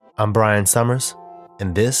I'm Brian Summers,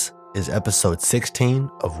 and this is episode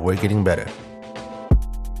 16 of We're Getting Better.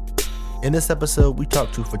 In this episode, we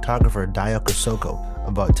talked to photographer Dayo Kosoko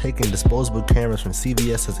about taking disposable cameras from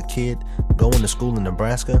CVS as a kid, going to school in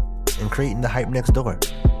Nebraska, and creating the hype next door.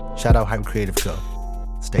 Shout out Hype Creative Co.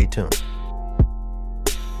 Stay tuned.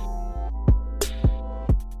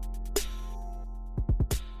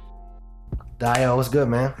 Dayo, what's good,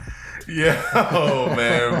 man? Yo,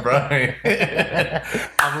 man, Brian.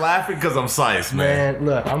 I'm laughing because I'm sized, man. Man,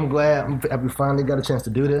 look, I'm glad we finally got a chance to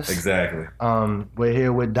do this. Exactly. We're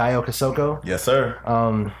here with Dayo Kosoko. Yes, sir.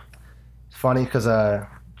 It's funny because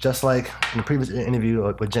just like in the previous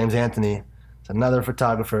interview with James Anthony, it's another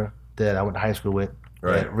photographer that I went to high school with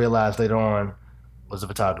that realized later on was a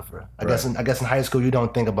photographer. I guess in high school you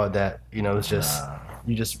don't think about that. You know, it's just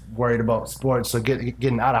you just worried about sports, so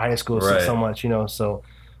getting out of high school so much. You know, so.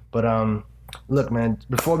 But look, man,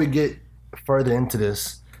 before we get further into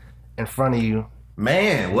this, in front of you,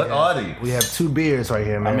 man, what audience? We have two beers right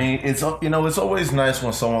here, man. I mean, it's always nice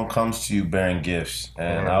when someone comes to you bearing gifts,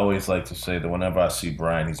 and I always like to say that whenever I see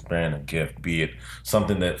Brian, he's bearing a gift, be it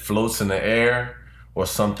something that floats in the air or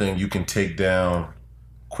something you can take down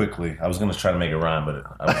quickly. I was gonna try to make it rhyme, but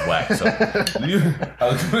I was whacked. So I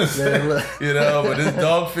was gonna say, man, look. But this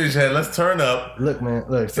dogfish head. Let's turn up. Look, man,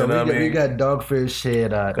 look. So we got dogfish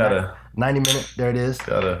head. Got a 90-minute. There it is.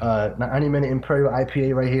 Got a 90-minute Imperial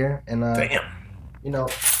IPA right here. And damn. You know,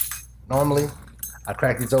 normally I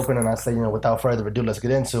crack these open and I say, without further ado, let's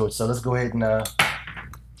get into it. So let's go ahead and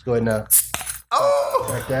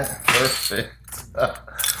crack that. Perfect.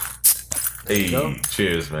 Hey,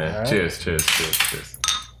 cheers, man. Right. Cheers.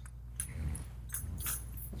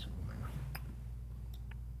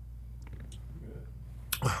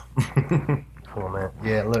 Cool, man.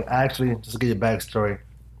 Yeah, look, actually, just to give you a backstory,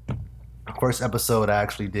 the first episode I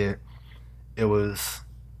actually did, it was,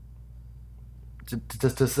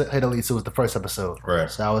 just to say the least, it was the first episode. Right.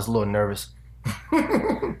 So I was a little nervous.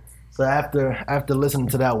 So after listening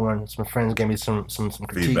to that one, some friends gave me some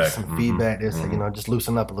critiques, some feedback. They said, just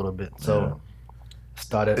loosen up a little bit. So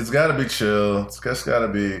started. It's got to be chill. It's got to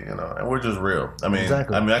be, and we're just real. I mean,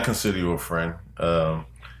 exactly. I consider you a friend.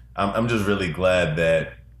 I'm just really glad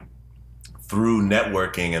that through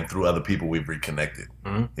networking and through other people we've reconnected.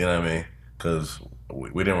 Mm-hmm. You know what I mean? Because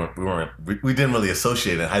we didn't really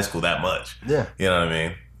associate in high school that much. Yeah. You know what I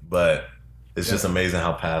mean? But it's just amazing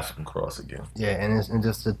how paths can cross again. Yeah, and it's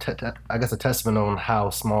just I guess a testament on how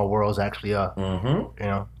small worlds actually are.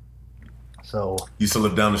 Mm-hmm. So used to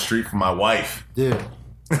live down the street from my wife. Dude.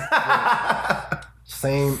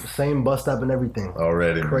 Same bus stop and everything.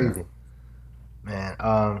 Already. Crazy. Man.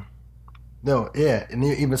 No, yeah, and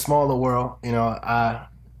even smaller world,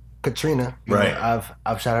 Katrina,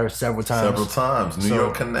 I've shot her several times. New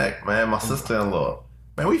York Connect, man, my sister-in-law.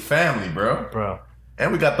 Man, we family, bro.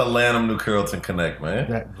 And we got the Lanham New Carrollton Connect,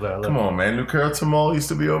 man. Come on, man. New Carrollton Mall used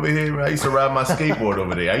to be over here. Man. I used to ride my skateboard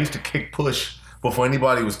over there. I used to kick push before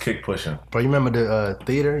anybody was kick pushing. Bro, you remember the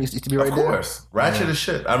theater used to be right there? Of course. Ratchet as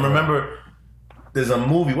shit. I remember there's a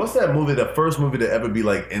movie. What's that movie? The first movie to ever be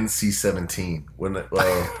like NC-17. When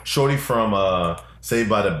Shorty from Saved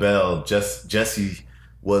by the Bell, Jesse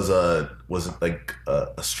was like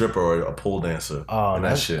a stripper or a pole dancer. Oh,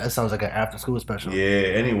 that shit. That sounds like an after school special. Yeah.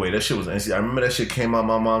 Anyway, that shit was NC. I remember that shit came out.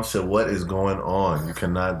 My mom said, "What is going on? You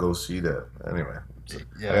cannot go see that." Anyway,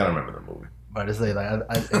 I gotta remember the movie. But it's like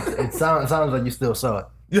it sounds like you still saw it.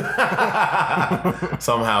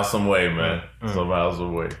 Somehow, some way, man. Somehow,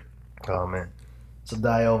 some way. Oh man. So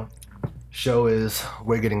Dayo, show is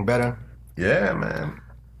We're Getting Better. Yeah, man.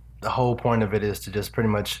 The whole point of it is to just pretty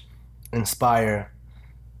much inspire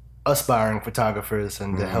aspiring photographers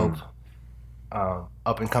and to help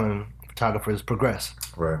up and coming photographers progress.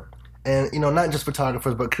 Right. And not just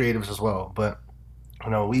photographers but creatives as well. But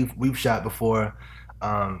we've shot before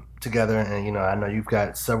together, and I know you've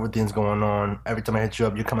got several things going on. Every time I hit you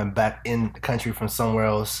up, you're coming back in the country from somewhere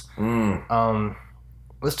else.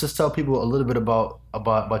 Let's just tell people a little bit about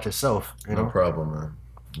yourself. No problem, man.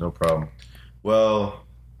 No problem. Well,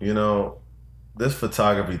 this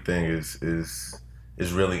photography thing is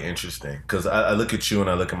really interesting because I look at you and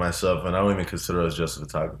I look at myself and I don't even consider us just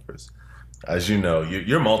photographers. As you know,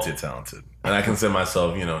 you're multi-talented, and I consider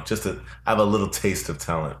myself, just to have a little taste of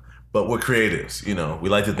talent. But we're creatives, we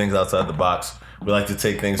like to think outside the box. We like to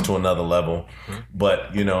take things to another level.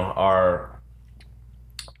 But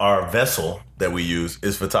our vessel that we use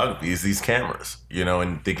is photography, is these cameras,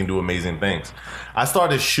 and they can do amazing things. I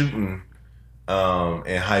started shooting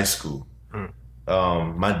in high school.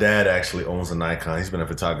 My dad actually owns a Nikon. He's been a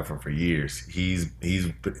photographer for years. He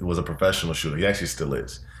was a professional shooter. He actually still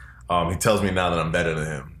is. He tells me now that I'm better than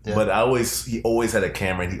him. Yeah. But he always had a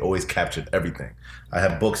camera and he always captured everything. I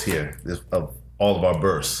have books here of all of our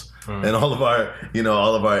births. And all of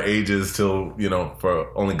our ages till,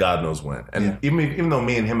 for only God knows when. And even though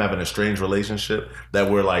me and him have a strange relationship that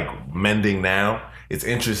we're like mending now, it's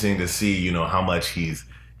interesting to see, how much he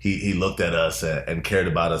looked at us and cared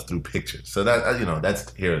about us through pictures. So that,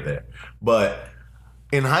 that's here or there. But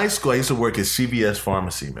in high school, I used to work at CVS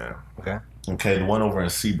Pharmacy, man. Okay, the one over in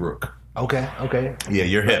Seabrook. Okay. Yeah,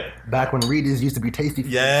 you're hip. Back when Rita's used to be tasty.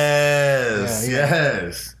 Yes.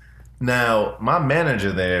 Now, my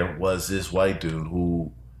manager there was this white dude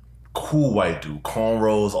cool white dude,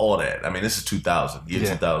 cornrows, all that. I mean, this is 2000,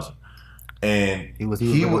 2000. And he was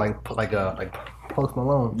like Post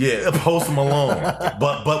Malone. Yeah, Post Malone,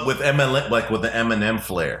 but with with the Eminem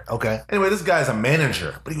flair. Okay. Anyway, this guy's a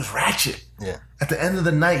manager, but he was ratchet. Yeah. At the end of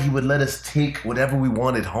the night, he would let us take whatever we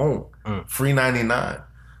wanted home, free 99.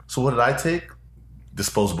 So what did I take?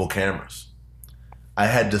 Disposable cameras. I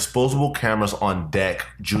had disposable cameras on deck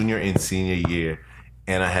junior and senior year,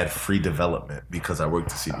 and I had free development because I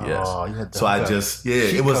worked at CBS. Oh, you had so I just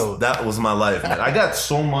that was my life, man. I got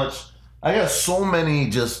so many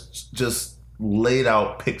just laid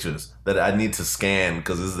out pictures that I need to scan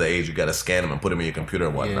because this is the age you got to scan them and put them in your computer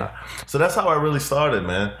and whatnot. Yeah. So that's how I really started,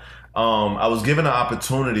 man. I was given an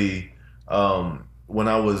opportunity when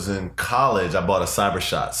I was in college. I bought a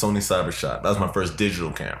Sony Cybershot. That was my first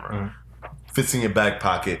digital camera. Fits in your back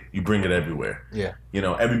pocket. You bring it everywhere. Yeah.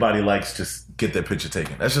 Everybody likes just get their picture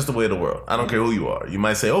taken. That's just the way of the world. I don't care who you are. You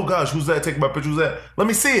might say, oh gosh, who's that taking my picture? Who's that? Let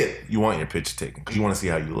me see it. You want your picture taken because you want to see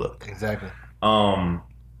how you look. Exactly.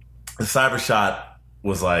 The Cybershot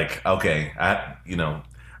was like, okay, I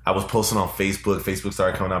was posting on Facebook. Facebook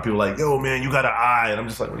started coming out. People were like, yo, man, you got an eye. And I'm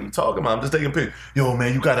just like, what are you talking about? I'm just taking a picture. Yo,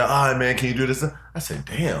 man, you got an eye, man. Can you do this? I said,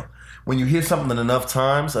 damn. When you hear something enough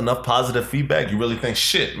times, enough positive feedback, you really think,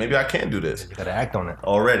 shit, maybe I can do this. You got to act on it.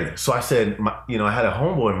 Already. So I said, I had a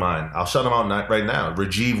homeboy in mind. I'll shut him out right now.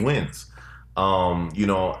 Rajiv Wins.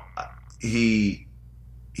 He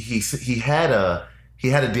had a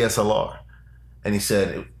DSLR. And he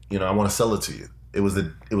said, I want to sell it to you. It was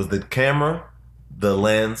the camera, the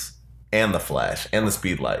lens, and the flash, and the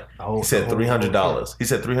speed light. He said $300. He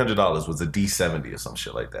said $300 was a D70 or some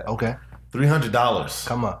shit like that. Okay.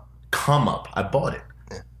 $300. Come up. I bought it.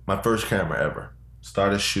 Yeah. My first camera ever.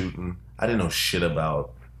 Started shooting. I didn't know shit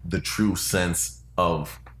about the true sense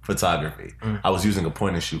of photography. I was using a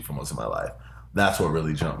point and shoot for most of my life. That's what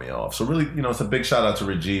really jumped me off. So really, it's a big shout out to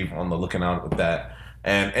Rajiv on the looking out with that.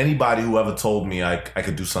 And anybody who ever told me I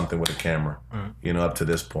could do something with a camera, up to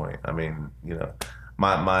this point. I mean,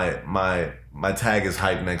 my tag is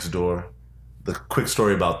Hype Next Door. The quick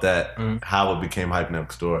story about that, how it became Hype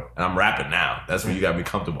Next Door. And I'm rapping now. That's when you got me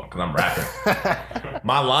comfortable, because I'm rapping.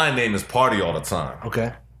 My line name is Party All the Time.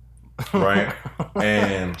 Okay. Right?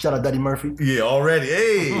 And shout out Daddy Murphy. Yeah, already.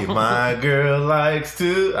 Hey, my girl likes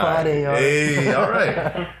to party. Hey, all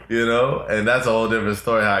right. And that's a whole different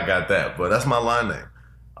story how I got that. But that's my line name.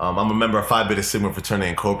 I'm a member of Phi Beta Sigma Fraternity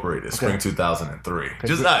Incorporated, spring 2003. Okay.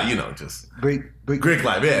 Just Greek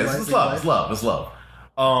life. Yeah, it's love.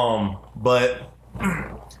 But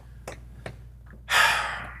what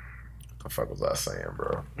the fuck was I saying,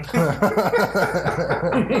 bro?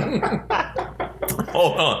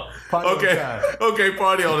 Hold on. Okay,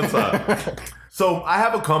 party all the time. So I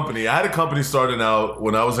have a company. I had a company starting out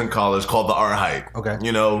when I was in college called the Art Hype. Okay.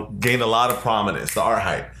 Gained a lot of prominence. The Art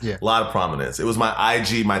Hype. Yeah. A lot of prominence. It was my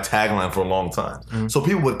IG, my tagline for a long time. So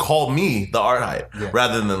people would call me the Art Hype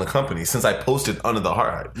rather than the company, since I posted under the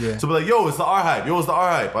Art Hype. Yeah. So be like, yo, it's the Art Hype. Yo, it's the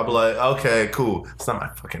Art Hype. I'd be like, okay, cool. It's not my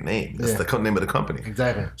fucking name. It's the name of the company.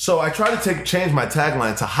 Exactly. So I tried to change my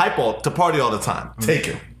tagline to party all the time. Take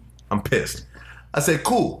it. I'm pissed. I said,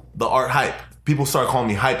 cool. The Art Hype. People start calling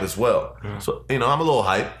me Hype as well. So, I'm a little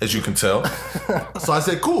hype, as you can tell. So I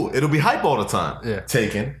said, cool, it'll be Hype all the time. Yeah.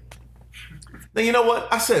 Taken. Then you know what?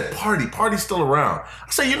 I said, Party's still around.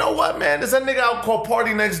 I said, you know what, man? There's that nigga out called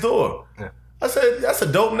Party Next Door. Yeah. I said, that's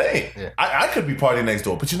a dope name. Yeah. I could be Party Next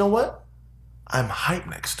Door. But you know what? I'm Hype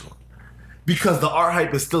Next Door. Because the Art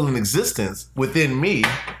Hype is still in existence within me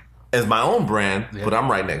as my own brand, but I'm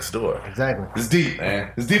right next door. Exactly. It's deep,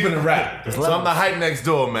 man. It's deep in the rap. So I'm the Hype Next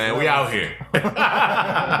Door, man. We out here.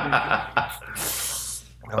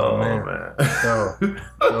 Oh, man.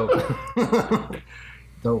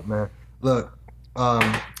 Dope, man. Look,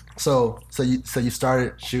 so you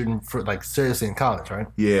started shooting for seriously in college, right?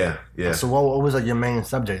 Yeah. So what was your main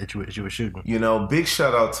subject that you were shooting? Big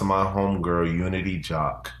shout out to my homegirl Unity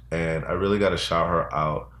Jock, and I really got to shout her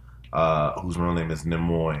out. Whose real name is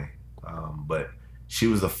Nimoy. But she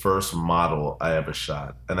was the first model I ever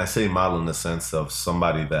shot. And I say model in the sense of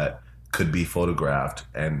somebody that could be photographed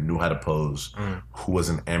and knew how to pose, who was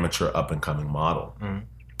an amateur up-and-coming model.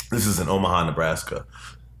 This is in Omaha, Nebraska.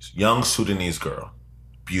 Young Sudanese girl.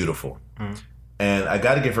 Beautiful. And I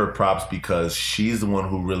got to give her props because she's the one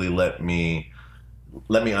who really let me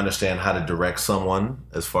understand how to direct someone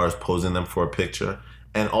as far as posing them for a picture,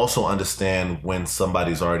 and also understand when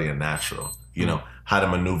somebody's already a natural, you know, how to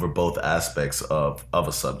maneuver both aspects of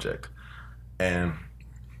a subject. And,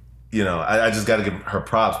 you know, I just got to give her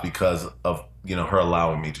props because of, you know, her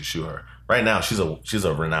allowing me to shoot her. Right now, she's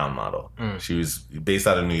a renowned model. She was based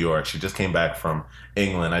out of New York. She just came back from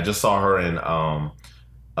England. I just saw her in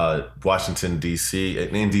Washington, D.C.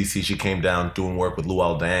 In D.C., she came down doing work with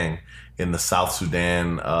Luol Deng in the South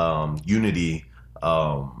Sudan Unity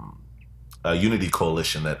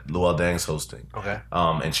coalition that Luol Deng's hosting. Okay.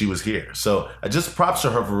 And she was here. So I just props to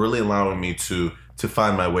her for really allowing me to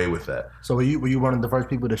find my way with that. So were you one of the first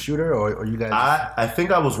people to shoot her, or you guys? I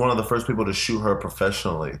think I was one of the first people to shoot her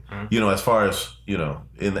professionally. You know, as far as, you know,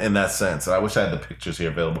 in that sense. I wish I had the pictures here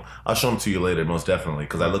available. I'll show them to you later, most definitely,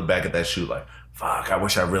 because I look back at that shoot like, fuck, I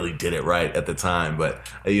wish I really did it right at the time. But,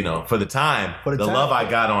 you know, for the time, the love I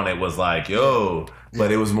got on it was like, yo,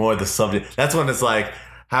 but it was more the subject. That's when it's like,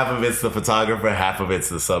 half of it's the photographer, half of it's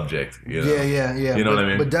the subject. You know? Yeah. You know what I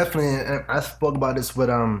mean? But definitely, and I spoke about this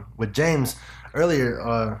with James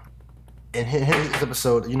earlier in his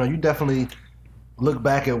episode. You know, you definitely look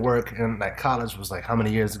back at work, and like college was like how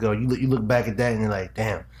many years ago? You look back at that and you're like,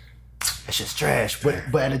 damn, that shit's trash. But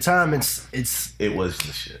at the time, it was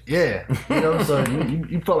the shit. Yeah, you know. So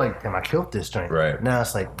you felt like, damn, I killed this joint. Right. Now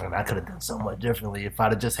it's like, man, I could have done so much differently if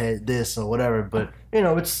I'd have just had this or whatever. But you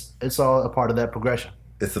know, it's all a part of that progression.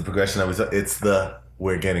 It's the progression it's the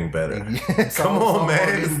we're getting better. Come on,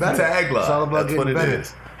 man. It's the tagline. It's all about getting better. It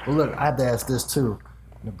is. Well, look, I had to ask this too.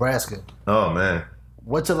 Nebraska. Oh, man.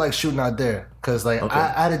 What's it like shooting out there? Because like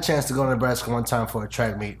I had a chance to go to Nebraska one time for a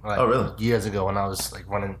track meet, like years ago when I was like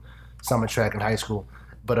running summer track in high school.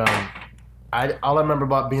 But all I remember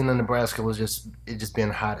about being in Nebraska was just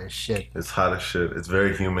being hot as shit. It's hot as shit. It's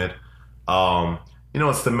very humid. You know,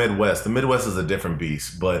 it's the Midwest. The Midwest is a different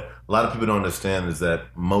beast, but a lot of people don't understand is that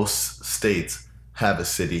most states have a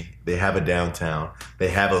city, they have a downtown, they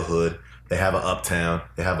have a hood, they have an uptown,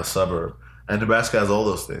 they have a suburb. And Nebraska has all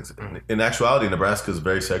those things. In actuality, Nebraska is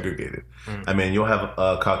very segregated. I mean, you'll have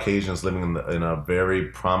Caucasians living in a very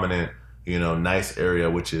prominent, you know, nice area,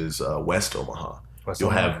 which is West Omaha.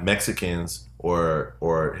 You'll have Mexicans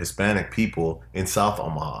or Hispanic people in South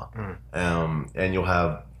Omaha. And you'll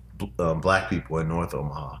have black people in North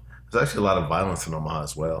Omaha. There's actually a lot of violence in Omaha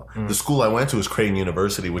as well. The school I went to is Creighton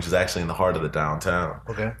University, which is actually in the heart of the downtown.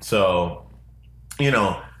 Okay. So, you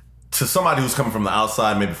know, to somebody who's coming from the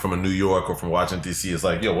outside, maybe from a New York or from Washington, D.C., it's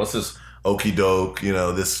like, yo, what's this okie doke, you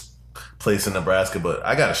know, this place in Nebraska? But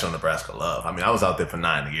I got to show Nebraska love. I mean, I was out there for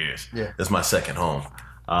 9 years. Yeah. It's my second home.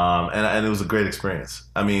 And it was a great experience.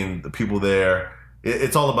 I mean, the people there,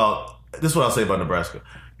 it's all about, this is what I'll say about Nebraska.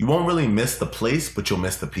 You won't really miss the place, but you'll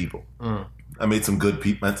miss the people. I met some good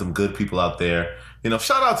people out there. You know,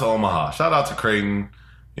 shout out to Omaha. Shout out to Creighton.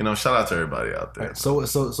 You know, shout out to everybody out there. Right, so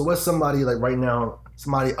what's somebody like right now,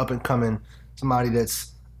 somebody up and coming, somebody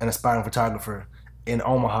that's an aspiring photographer in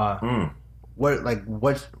Omaha, what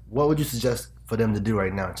would you suggest for them to do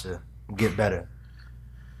right now to get better?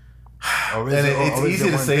 It's easy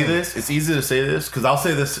to say this. It's easy to say this because I'll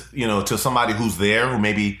say this, you know, to somebody who's there, who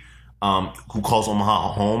maybe who calls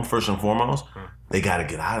Omaha home first and foremost. They got to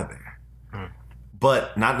get out of there,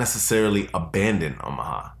 but not necessarily abandon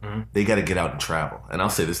Omaha. They got to get out and travel. And I'll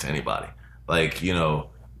say this to anybody, like, you know,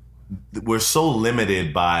 we're so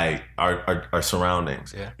limited by our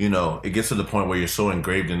surroundings. Yeah. You know, it gets to the point where you're so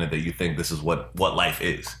engraved in it that you think this is what life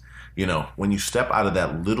is. You know, when you step out of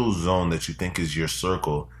that little zone that you think is your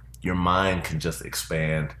circle, your mind can just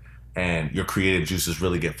expand and your creative juices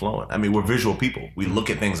really get flowing. I mean, we're visual people. We look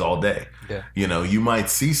at things all day. Yeah. You know, you might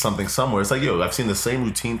see something somewhere. It's like, yo, I've seen the same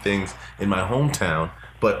routine things in my hometown,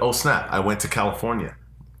 but oh snap, I went to California.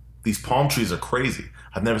 These palm trees are crazy.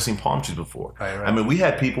 I've never seen palm trees before. Right. I mean, we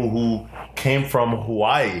had people who came from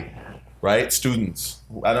Hawaii, right? Students.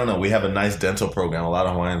 I don't know. We have a nice dental program. A lot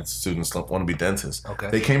of Hawaiian students want to be dentists. Okay.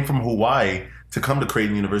 They came from Hawaii to come to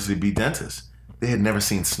Creighton University to be dentists. They had never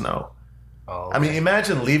seen snow. Oh, okay. I mean,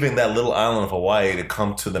 imagine leaving that little island of Hawaii to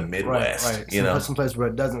come to the Midwest. Right. You know, some place where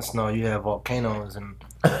it doesn't snow, you have volcanoes and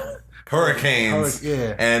hurricanes,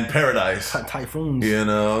 and paradise, typhoons. You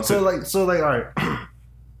know, so like, all right.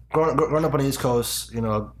 Growing up on the East Coast, you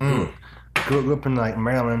know, grew up in like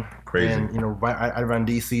Maryland, crazy, and you know, right around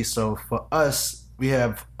DC. So for us, we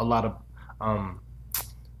have a lot of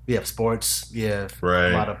We have sports. We have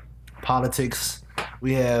Right. a lot of politics.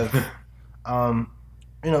 We have,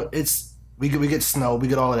 we get snow. We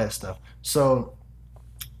get all of that stuff. So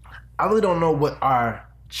I really don't know what our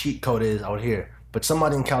cheat code is out here. But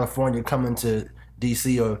somebody in California coming to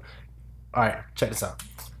DC or, all right, check this out.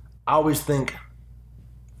 I always think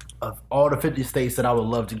of all the 50 states that I would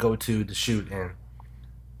love to go to shoot in.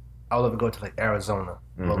 I would love to go to like Arizona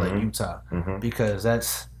or like Utah because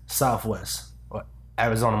that's Southwest. Or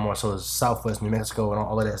Arizona more so is Southwest, New Mexico, and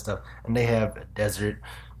all of that stuff. And they have a desert.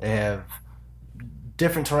 They have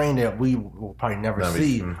different terrain that we will probably never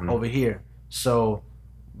see over here. So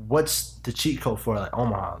what's the cheat code for like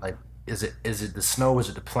Omaha? Like, is it the snow? Is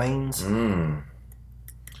it the plains?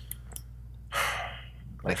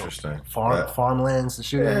 Like interesting. Farmlands to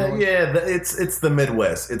shoot at? It's the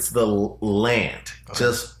Midwest. It's the land. Okay.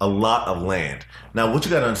 Just a lot of land. Now, what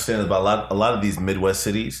you got to understand is about a lot of these Midwest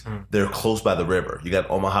cities, they're close by the river. You got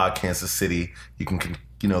Omaha, Kansas City. You can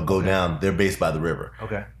go down. They're based by the river.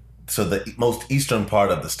 Okay. So the most eastern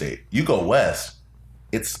part of the state. You go west,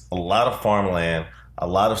 it's a lot of farmland, a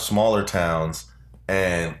lot of smaller towns,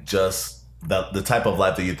 and just the type of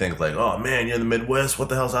life that you think like, oh man, you're in the Midwest. What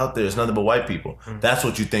the hell's out there? It's nothing but white people. That's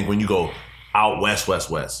what you think when you go out west.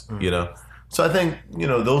 So I think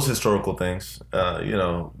those historical things.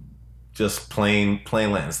 Just plain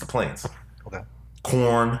land. It's the plains. Okay.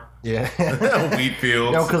 Corn. Yeah. Wheat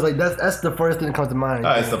fields. Because like that's the first thing that comes to mind.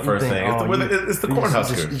 It's the first thing. It's the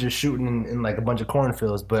cornhuskers. You're just shooting in like a bunch of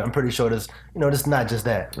cornfields, but I'm pretty sure this it's not just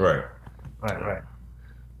that. Right.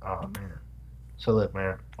 Oh man. So look,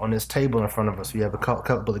 man, on this table in front of us, we have a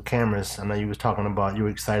couple of cameras. I know you was talking about you were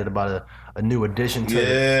excited about a new addition to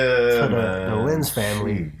the lens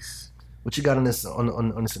family. Jeez. What you got on this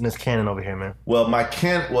Canon over here, man? Well,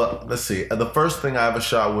 let's see. The first thing I ever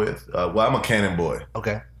shot with, I'm a Canon boy.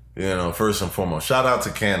 Okay. First and foremost, shout out to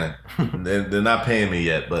Canon. They're not paying me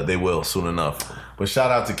yet, but they will soon enough. But shout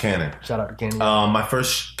out to Canon. My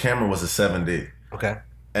first camera was a 7D. Okay.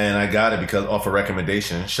 And I got it because off a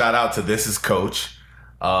recommendation. Shout out to This Is Coach,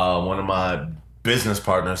 one of my business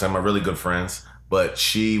partners and my really good friends. But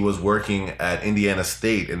she was working at Indiana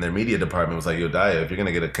State in their media department. Was like, yo, Dayo, if you're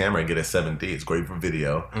gonna get a camera, get a 7D. It's great for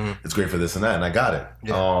video. It's great for this and that. And I got it.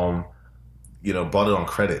 Yeah. Bought it on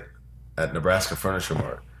credit at Nebraska Furniture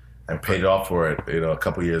Mart and paid off for it, a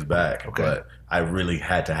couple years back. Okay. But I really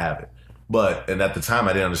had to have it. And at the time,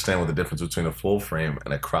 I didn't understand what the difference between a full frame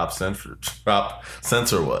and a crop sensor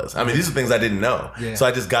was. I mean, these are things I didn't know. Yeah. So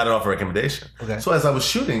I just got it off a recommendation. Okay. So as I was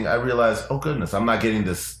shooting, I realized, oh goodness, I'm not getting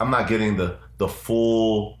the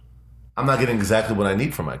full. I'm not getting exactly what I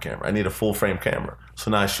need for my camera. I need a full frame camera. So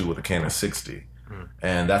now I shoot with a Canon 60,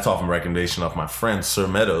 and that's off a recommendation of my friend Sir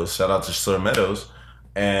Meadows. Shout out to Sir Meadows.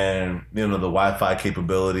 And the Wi-Fi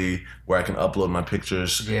capability where I can upload my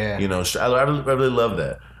pictures. Yeah. I really love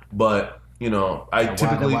that. But I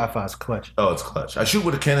typically Wi-Fi is clutch. Oh, it's clutch. I shoot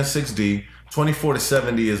with a Canon 6D.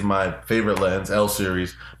 24-70 is my favorite lens, L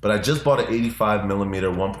series. But I just bought an 85 millimeter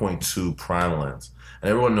 1.2 prime lens, and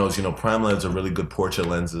everyone knows prime lenses are really good portrait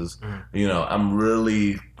lenses. I'm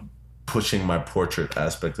really pushing my portrait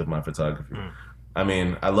aspect of my photography. I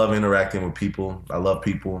mean, I love interacting with people. I love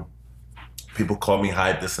people. People call me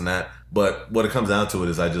hype, this and that. But what it comes down to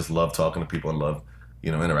is I just love talking to people and love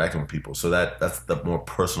interacting with people. So that's the more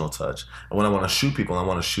personal touch. And when I want to shoot people, I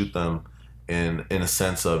want to shoot them in a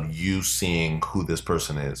sense of you seeing who this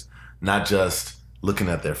person is, not just looking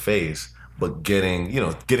at their face, but getting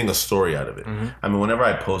a story out of it. I mean, whenever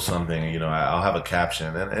I post something, I'll have a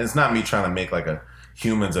caption, and it's not me trying to make like a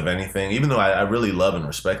Humans of anything, even though I really love and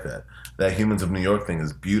respect that Humans of New York thing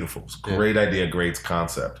is beautiful. It's a great idea, great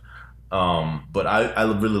concept. But I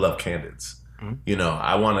really love candids.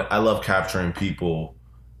 I love capturing people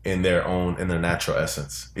in their natural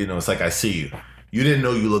essence. It's like I see you. You didn't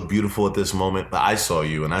know you looked beautiful at this moment, but I saw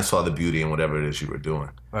you and I saw the beauty in whatever it is you were doing.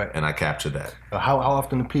 Right. And I captured that. How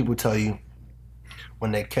often do people tell you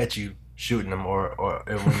when they catch you shooting them or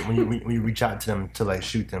when you reach out to them to like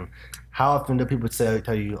shoot them, how often do people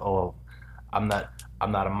tell you, oh, I'm not a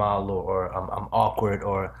model or I'm awkward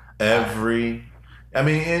or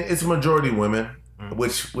it's a majority women,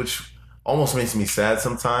 which almost makes me sad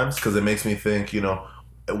sometimes because it makes me think,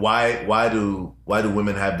 why do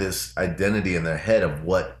women have this identity in their head of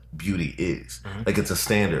what beauty is? Like it's a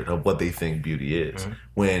standard of what they think beauty is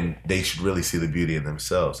when they should really see the beauty in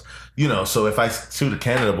themselves. So if I shoot a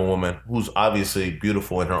candidate woman who's obviously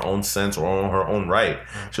beautiful in her own sense or on her own right,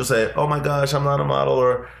 she'll say, oh my gosh, I'm not a model,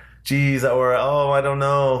 or geez, or oh, I don't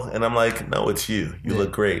know. And I'm like, no, it's you. You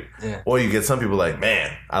look great. Yeah. Or you get some people like,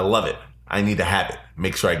 man, I love it. I need to have it.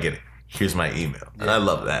 Make sure I get it. here's my email. And I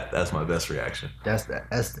love that. That's my best reaction. That's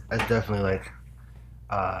definitely like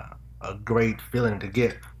a great feeling to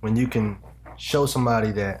get when you can show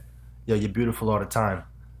somebody that you're beautiful all the time.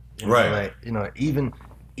 You know, right. Like, even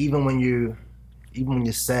when you're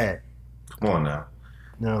sad. Come on now.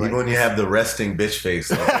 You know, even when you have the resting bitch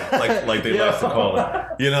face, like they like to call it.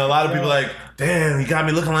 A lot of people like, damn, you got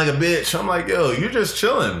me looking like a bitch. I'm like, yo, you're just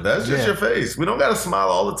chilling. That's just your face. We don't got to smile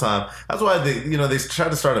all the time. That's why they tried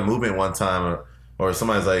to start a movement one time, or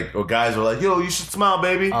somebody's like, or guys were like, yo, you should smile,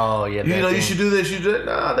 baby. Oh yeah. You should do this. You should do it.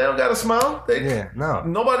 Nah, they don't got to smile.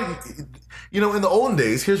 Nobody. In the olden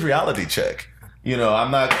days, here's reality check.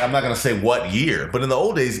 I'm not gonna say what year, but in the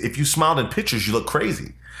old days, if you smiled in pictures, you look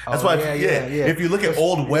crazy. That's why, if you look at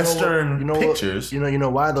old Western pictures, you know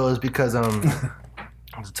why though is because it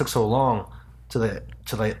took so long to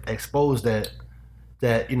expose that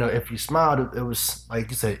if you smiled, it was like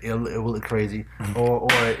you said, it would look crazy, or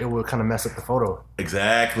it would kind of mess up the photo.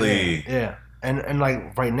 Exactly. Yeah. And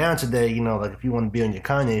like right now today, like if you want to be on your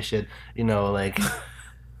Kanye shit, like.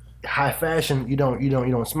 High fashion, you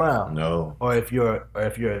don't smile. No. Or if you're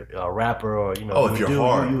a rapper, or if you're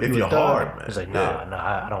hard, if you're hard, man. It's like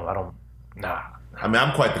I don't. I mean,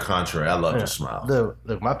 I'm quite the contrary. I love to smile.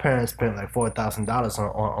 Look, my parents spent like $4,000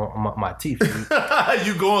 on my teeth.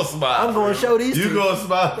 You go and smile. I'm going to show these. You go and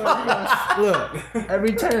smile. Look,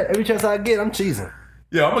 every chance I get, I'm cheesing.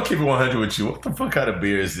 Yeah, I'm gonna keep it 100 with you. What the fuck kind of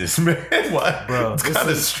beer is this, man? What? Bro, it's kind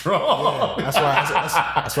of strong. Yeah,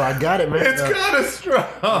 that's why I got it, man. It's kind of strong.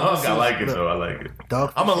 I like it, though. I like it.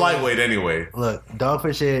 I'm a lightweight anyway. Look,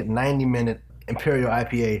 Dogfish Head 90-minute Imperial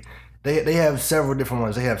IPA. They have several different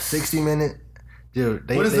ones. They have 60-minute. Dude,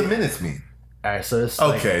 what does the minutes mean? All right, so it's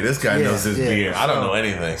okay. This guy knows his beer. I don't know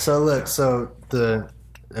anything. So look, the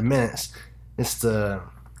minutes. It's the.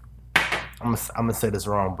 I'm gonna say this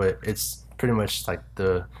wrong, but it's pretty much like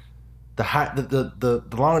the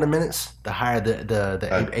longer the minutes, the higher the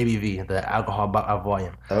ABV, the alcohol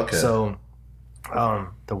volume. Okay. So,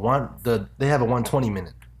 they have a 120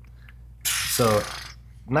 minute. So,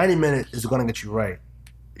 90 minute is gonna get you right.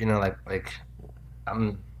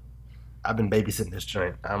 I've been babysitting this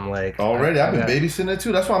joint. I'm like already. I've been babysitting it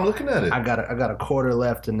too. That's why I'm looking at it. I got a quarter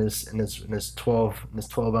left in this 12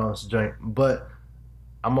 ounce joint, but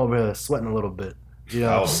I'm over here sweating a little bit.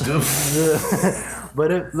 But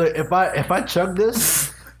if I chug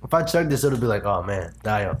this, it'll be like, oh man,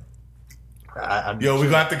 Dayo. We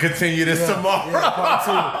got to continue this tomorrow. Part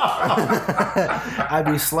two. I'd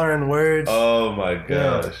be slurring words. Oh my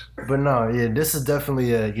gosh. Yeah. But no, this is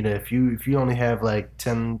definitely if you only have like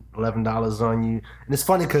 $10, $11 on you, and it's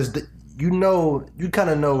funny because you kind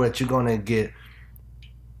of know that you're gonna get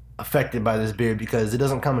affected by this beer because it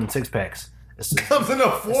doesn't come in 6-packs. It comes in a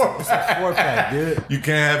 4-pack. It's a 4-pack, dude. You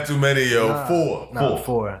can't have too many, yo.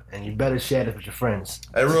 Four. And you better share it with your friends.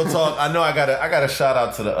 Hey, real talk. I know I got a shout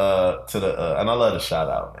out to the and I love to shout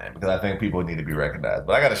out, man, because I think people need to be recognized.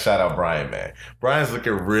 But I got to shout out Brian, man. Brian's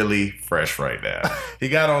looking really fresh right now. He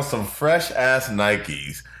got on some fresh ass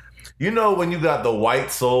Nikes. When you got the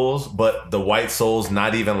white soles, but the white soles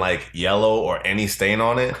not even like yellow or any stain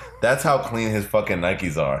on it? That's how clean his fucking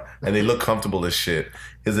Nikes are. And they look comfortable as shit.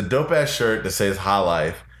 He has a dope ass shirt that says High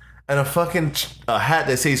Life and a fucking hat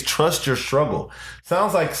that says Trust Your Struggle.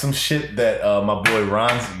 Sounds like some shit that my boy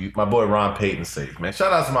Ron Payton says, man.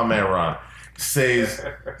 Shout out to my man Ron. He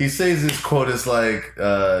says this quote is like,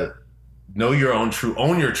 know your own truth,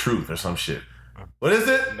 own your truth or some shit. What is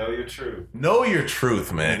it? Know your truth. Know your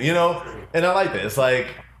truth, man. And I like that. It's like,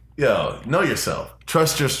 know yourself.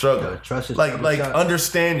 Trust your struggle. Trust your struggle. Like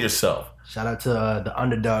understand yourself. Shout out to the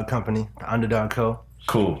Underdog Company, the Underdog Co.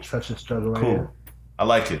 Cool. Trust your struggle right cool. here. I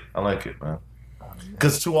like it, man.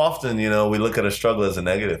 Because too often, we look at a struggle as a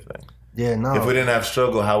negative thing. Yeah, no. If we didn't have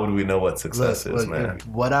struggle, how would we know what success is, man?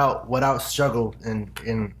 Without struggle in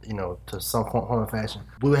to some form of fashion,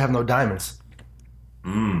 we would have no diamonds.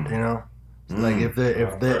 Like if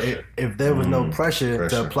there was no pressure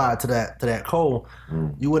to apply to that coal,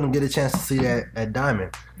 you wouldn't get a chance to see that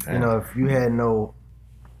diamond. If you had no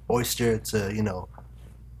oyster to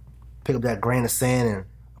pick up that grain of sand and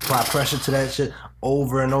apply pressure to that shit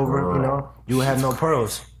over and over, you would have no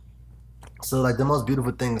pearls. So like the most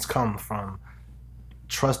beautiful things come from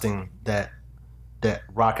trusting that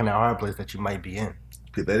rock and that hard place that you might be in.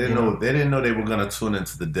 They didn't know. They didn't know they were gonna tune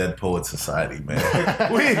into the Dead Poet Society, man.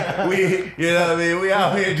 we, you know what I mean? We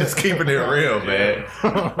out here just keeping it real, man.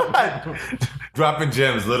 Dropping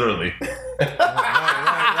gems, literally. Right.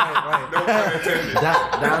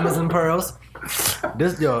 Diamonds and pearls.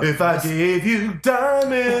 If I gave you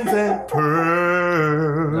diamonds and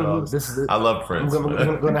pearls. I love Prince.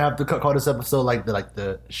 I'm gonna have to call this episode like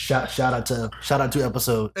the shout out to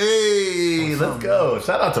episode. Hey, let's go! Man.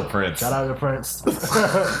 Shout out to Prince. Shout out to Prince.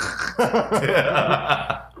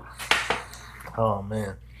 Oh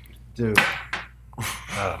man, dude.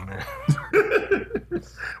 Oh man.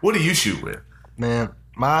 What do you shoot with? Man,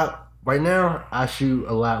 right now I shoot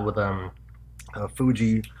a lot with a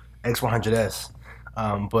Fuji X100S.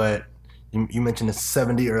 But you mentioned the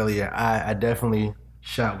 70 earlier. I definitely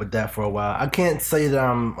shot with that for a while. I can't say that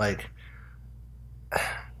I'm like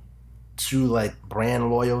too like brand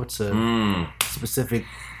loyal to specific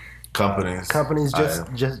companies just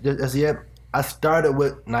as yet. I started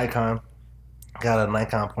with Nikon. Got a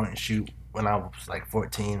Nikon point and shoot when I was like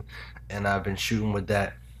 14, and I've been shooting with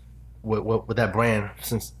that with that brand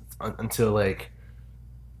since until like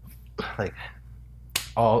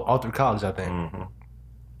all through college, I think. Mm-hmm.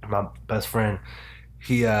 My best friend,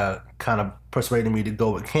 he kind of persuaded me to go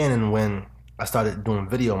with Canon when I started doing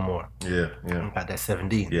video more. Yeah. Got that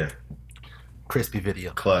 7D. Yeah. Crispy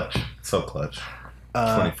video. Clutch. So clutch.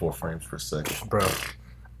 24 frames per second. Bro,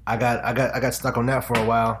 I got stuck on that for a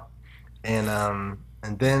while, and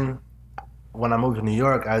then when I moved to New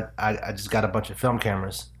York, I just got a bunch of film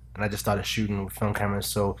cameras. And I just started shooting with film cameras,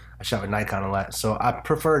 so I shot with Nikon a lot. So I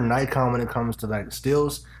prefer Nikon when it comes to like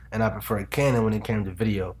stills, and I prefer Canon when it came to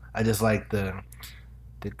video. I just like the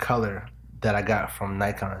color that I got from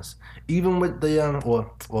Nikons. Even with the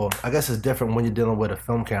well, I guess it's different when you're dealing with a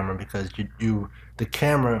film camera because the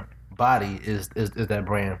camera body is that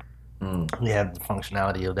brand. You have the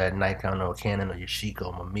functionality of that Nikon or Canon or Yashica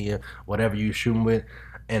or Mamiya, whatever you're shooting with,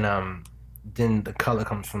 and then the color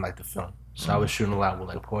comes from like the film. So I was shooting a lot with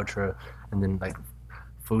like Portra and then like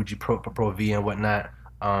Fuji Pro V and whatnot.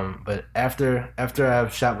 But after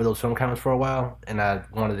I've shot with those film cameras for a while, and I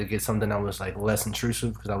wanted to get something that was like less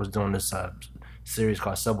intrusive because I was doing this series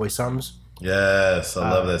called Subway Sums. Yes, I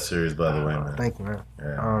love that series, by the way, man. Thank you, man.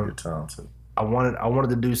 Yeah, you're talented. I wanted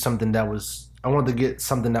to do something I wanted to get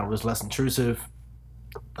something that was less intrusive.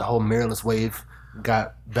 The whole mirrorless wave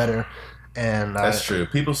got better, and that's true.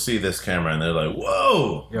 People see this camera and they're like,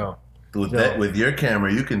 "Whoa, yo." With your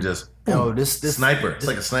camera, you can just this sniper. It's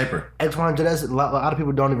like a sniper. X100S. A lot of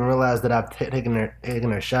people don't even realize that I've taken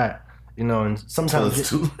their shot. You know, and sometimes it's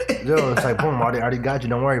too late. It's like boom, already got you.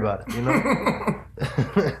 Don't worry about it. You know.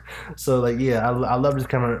 So like yeah, I love this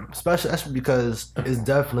camera, especially because it's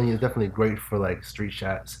definitely great for like street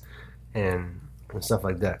shots and stuff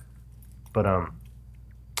like that. But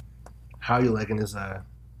how are you liking this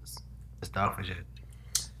Dogfish Head?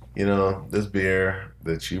 You know, this beer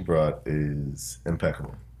that you brought is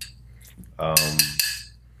impeccable.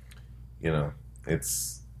 You know,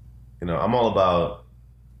 it's, I'm all about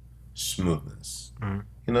smoothness. Mm-hmm.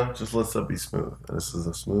 You know, just let's be smooth. And this is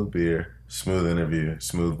a smooth beer, smooth interview,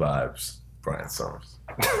 smooth vibes. Brian Summers.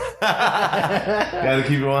 Gotta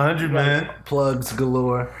keep it 100, man. Plugs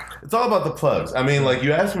galore. It's all about the plugs. I mean, like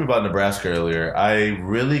you asked me about Nebraska earlier. I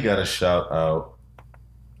really got to shout out,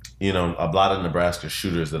 a lot of Nebraska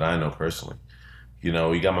shooters that I know personally.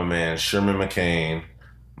 We got my man Sherman McCain,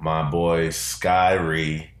 my boy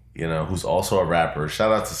Skyrie, who's also a rapper.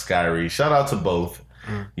 Shout out to Skyrie. Shout out to both.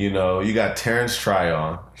 Mm. You got Terrence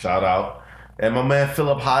Tryon. Shout out. And my man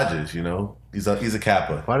Philip Hodges, he's a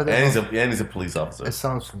Kappa. And he's a police officer. It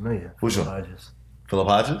sounds familiar. Which one? Hodges. Philip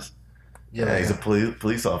Hodges? Yeah, he's a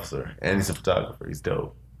police officer. And he's a photographer. He's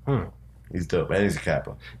dope. He's dope, and he's a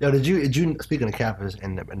Kappa. Yo, did you speaking of Kappas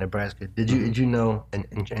in Nebraska? Did you know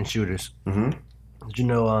and shooters? Mm-hmm. Did you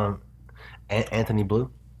know Anthony Blue?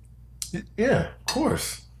 Yeah, of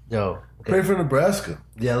course. Yo, okay. Pray for Nebraska.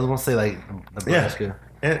 Yeah, I was gonna say like Nebraska.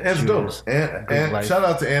 Yeah, and dope. And shout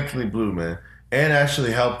out to Anthony Blue, man. And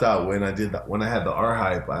actually helped out when I had the R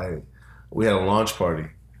Hype. We had a launch party,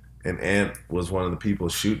 and Ant was one of the people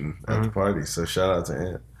shooting at the party. So shout out to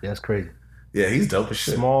Ant. Yeah, that's crazy. Yeah, he's dope as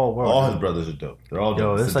shit. Small world. All his brothers are dope. They're all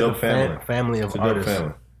dope. It's like a family of artists. Dope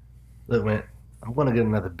family. Look, man, I'm going to get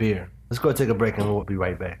another beer. Let's go take a break and we'll be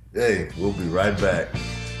right back. Hey, we'll be right back.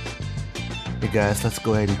 Hey, guys, let's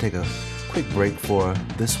go ahead and take a quick break for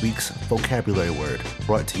this week's vocabulary word,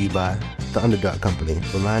 brought to you by The Underdog Company,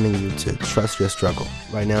 reminding you to trust your struggle.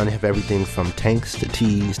 Right now, they have everything from tanks to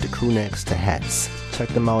tees to crew necks to hats. Check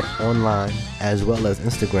them out online as well as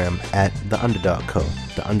Instagram at The Underdog Co.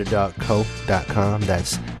 TheUnderdogCo.com.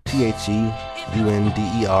 That's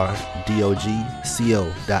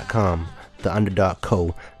TheUnderdogCo.com.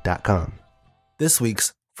 TheUnderdogCo.com. This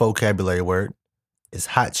week's vocabulary word is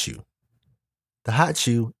hot shoe. The hot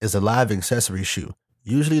shoe is a live accessory shoe,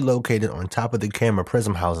 usually located on top of the camera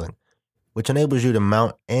prism housing. which enables you to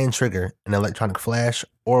mount and trigger an electronic flash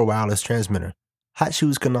or wireless transmitter. Hot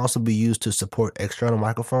shoes can also be used to support external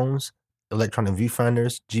microphones, electronic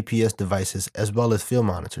viewfinders, GPS devices, as well as field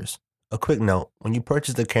monitors. A quick note, when you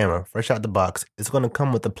purchase the camera fresh out the box, it's going to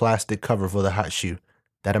come with a plastic cover for the hot shoe.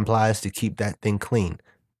 That implies to keep that thing clean.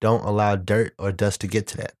 Don't allow dirt or dust to get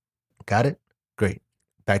to that. Got it? Great.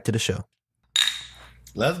 Back to the show.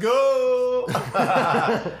 Let's go!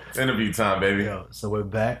 Interview time, baby. Yo, so we're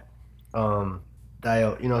back.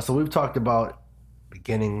 Dayo, so we've talked about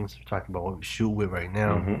beginnings, we've talked about what we shoot with right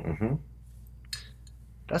now.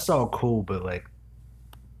 That's all cool, but like,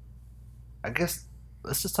 I guess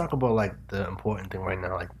let's just talk about like the important thing right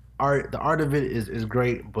now. Like art, the art of it is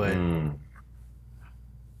great, but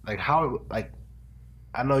like how, like,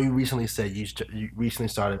 I know you recently said you recently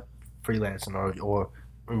started freelancing, or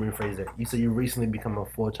let me rephrase that. You said you recently become a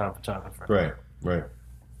full-time photographer. Right.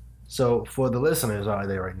 So for the listeners out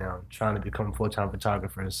there right now trying to become full-time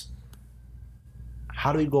photographers,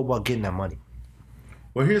 how do we go about getting that money?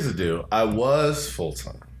 Well, here's the deal. I was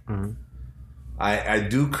full-time. Mm-hmm. I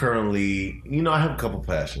do currently, I have a couple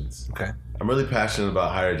passions. Okay. I'm really passionate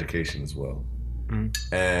about higher education as well.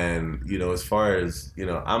 Mm-hmm. And, as far as,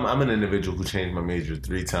 I'm an individual who changed my major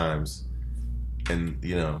 3 times. And,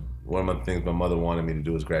 one of the things my mother wanted me to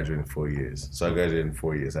do was graduate in 4 years. So I graduated in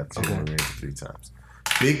 4 years after changing my major 3 times.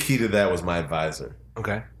 Big key to that was my advisor.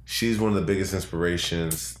 Okay. She's one of the biggest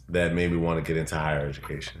inspirations that made me want to get into higher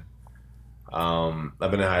education. I've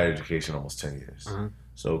been in higher education almost 10 years. Mm-hmm.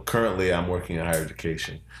 So currently I'm working in higher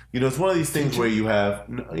education. It's one of these things where you have,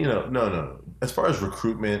 no. As far as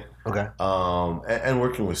recruitment, okay, and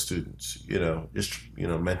working with students, just,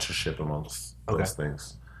 mentorship amongst those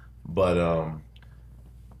things. But,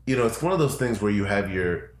 it's one of those things where you have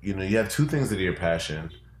you have 2 things that are your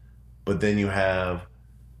passion, but then you have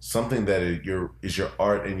something that is your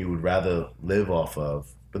art and you would rather live off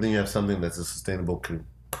of, but then you have something that's a sustainable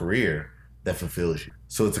career that fulfills you.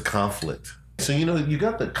 So it's a conflict. So, you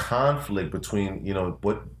got the conflict between,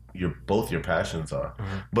 what both your passions are.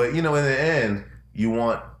 Mm-hmm. But, in the end, you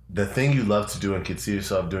want the thing you love to do and can see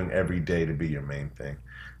yourself doing every day to be your main thing.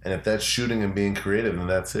 And if that's shooting and being creative, then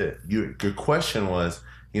that's it. Your question was,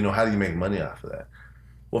 how do you make money off of that?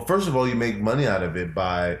 Well, first of all, you make money out of it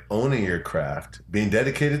by owning your craft, being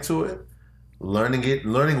dedicated to it,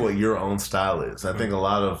 learning what your own style is. I think a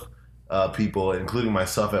lot of people, including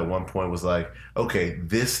myself at one point, was like, okay,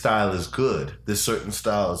 this style is good. This certain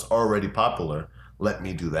style is already popular. Let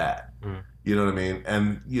me do that. Mm. You know what I mean?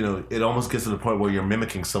 And, it almost gets to the point where you're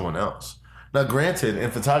mimicking someone else. Now, granted,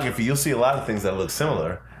 in photography, you'll see a lot of things that look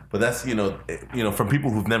similar, but that's, from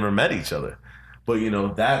people who've never met each other. But,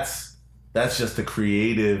 that's just the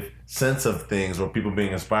creative sense of things, or people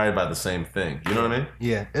being inspired by the same thing. You know what I mean?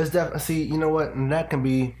 Yeah. It's definitely, see, you know what? And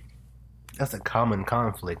that's a common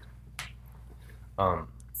conflict.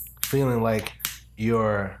 Feeling like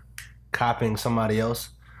you're copying somebody else.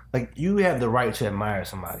 Like, you have the right to admire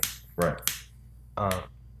somebody. Right.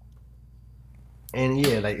 And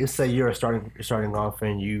yeah, like, let's say you're starting off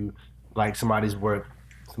and you like somebody's work,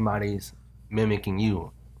 somebody's mimicking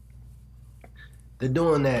you. They're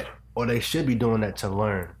doing that, or they should be doing that, to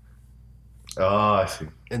learn. Oh, I see.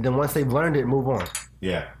 And then once they've learned it, move on.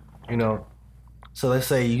 Yeah. So let's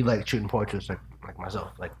say you like shooting portraits, like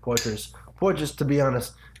myself. Like portraits, to be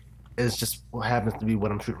honest, is just what happens to be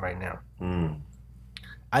what I'm shooting right now. Mm.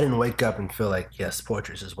 I didn't wake up and feel like, yes,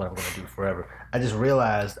 portraits is what I'm going to do forever. I just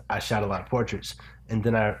realized I shot a lot of portraits, and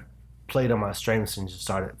then I played on my strengths and just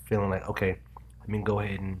started feeling like, okay, let me go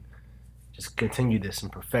ahead and just continue this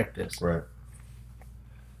and perfect this. Right.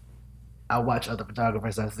 I watch other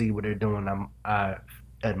photographers. I see what they're doing. I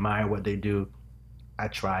admire what they do. I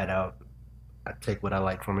try it out. I take what I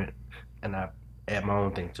like from it, and I add my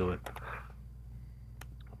own thing to it.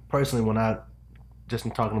 Personally, when I just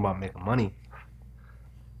talking about making money,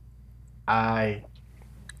 I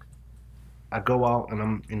go out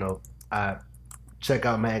and I check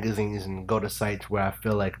out magazines and go to sites where I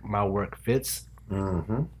feel like my work fits.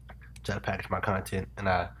 Mm-hmm. Try to package my content, and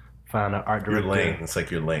I find an art director. Your lane. It's like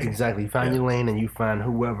your lane. Exactly. You find your lane, and you find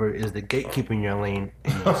whoever is the gatekeeper in your lane,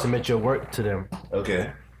 and you submit your work to them.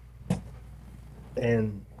 Okay.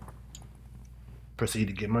 And proceed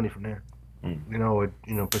to get money from there. Or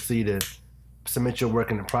proceed to submit your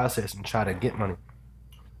work in the process and try to get money.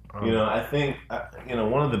 I think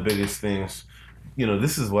one of the biggest things,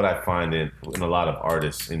 this is what I find in a lot of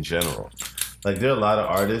artists in general. Like, there are a lot of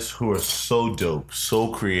artists who are so dope, so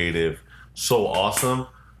creative, so awesome,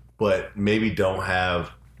 but maybe don't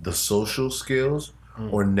have the social skills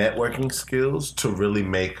or networking skills to really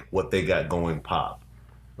make what they got going pop.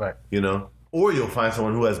 Right. Or you'll find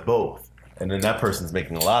someone who has both, And then that person's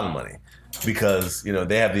making a lot of money because, you know,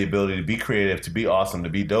 they have the ability to be creative, to be awesome, to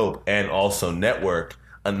be dope, and also network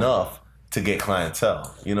enough to get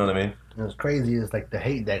clientele. You know what I mean? And what's crazy is like the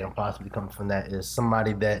hate that can possibly come from that is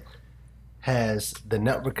somebody that has the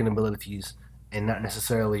networking abilities and not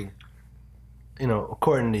necessarily, you know,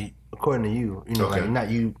 according to you, you know, like not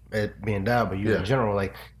you at being Dayo, but you in general,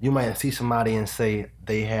 like you might see somebody and say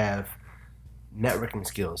they have networking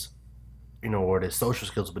skills, you know, or their social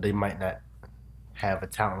skills, but they might not have a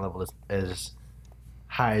talent level as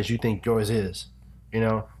high as you think yours is, you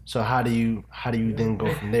know. So how do you then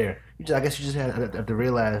go from there? I guess you just have to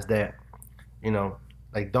realize that, you know,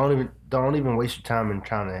 like don't even waste your time in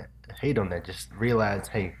trying to hate on that. Just realize,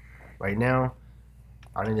 hey, right now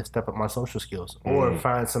I need to step up my social skills, or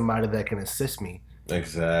find somebody that can assist me.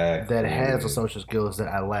 Exactly. That has the social skills that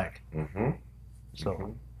I lack. Mm-hmm.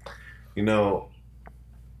 So, you know,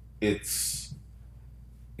 it's,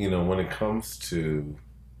 you know, when it comes to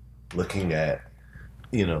looking at,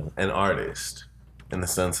 you know, an artist in the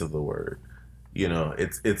sense of the word, you know,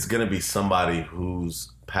 it's going to be somebody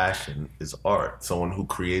whose passion is art, someone who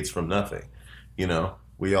creates from nothing. You know,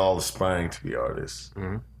 we all aspiring to be artists.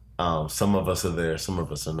 Mm-hmm. Some of us are there, some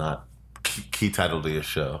of us are not. Key title to your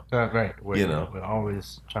show. Right. We're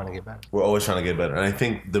always trying to get better. We're always trying to get better. And I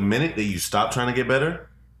think the minute that you stop trying to get better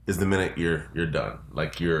is the minute you're done.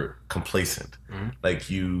 Like you're complacent. Mm-hmm. Like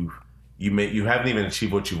you haven't even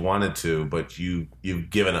achieved what you wanted to, but you've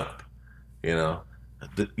given up. You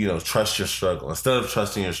know, trust your struggle. Instead of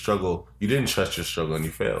trusting your struggle, you didn't trust your struggle and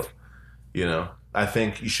you failed. You know, I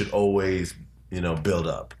think you should always, you know, build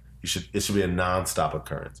up. It should be a nonstop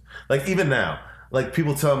occurrence. Like even now, like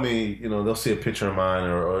people tell me, you know, they'll see a picture of mine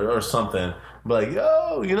or something, be like,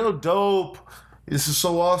 yo, you know, dope. This is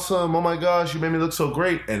so awesome. Oh my gosh, you made me look so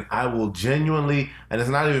great. And I will genuinely, and it's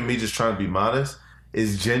not even me just trying to be modest,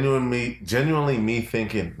 it's genuinely me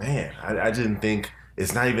thinking, man, I didn't think,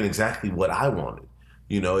 it's not even exactly what I wanted.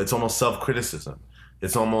 You know, it's almost self-criticism.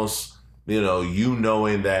 It's almost, you know, you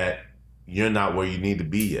knowing that you're not where you need to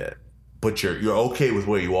be yet, but you're okay with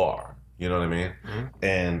where you are. You know what I mean?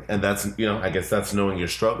 Mm-hmm. And that's, you know, I guess that's knowing your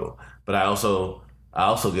struggle. But I also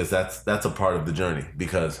guess that's a part of the journey,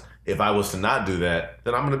 because if I was to not do that,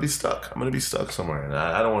 then I'm going to be stuck. I'm going to be stuck somewhere, and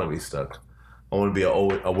I don't want to be stuck. I want to be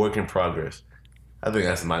a work in progress. I think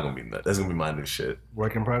that's going to be my new shit.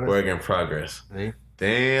 Work in progress? Work in progress. See?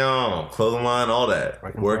 Damn. Clothing line, all that.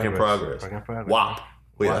 Work in progress. Work in progress. WAP.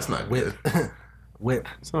 Wait, WAP. That's not Whip. good. Whip.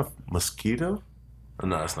 It's not mosquito?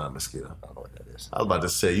 No, it's not a mosquito. I don't know what that is. I was about to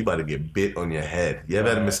say, you about to get bit on your head. You ever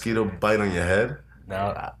had a mosquito bite on your head?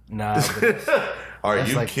 No. Are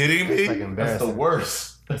you kidding me? Like that's the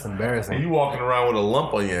worst. That's embarrassing. And you walking around with a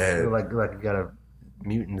lump on your head. Like you got a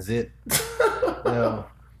mutant zit. Yeah.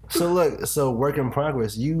 So work in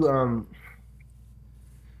progress. You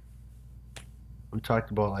we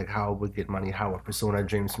talked about like how we get money, how we're pursuing our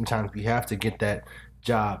dreams. Sometimes we have to get that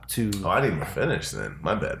job to. Oh, I didn't even finish then.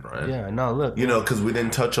 My bad, Brian. Yeah, no, look. You know, because we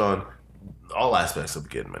didn't touch on all aspects of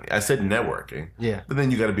getting money. I said networking. Yeah. But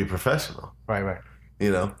then you got to be professional. Right.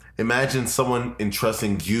 You know, imagine someone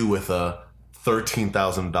entrusting you with a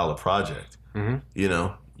 $13,000 project. Mm-hmm. You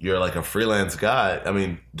know, you're like a freelance guy. I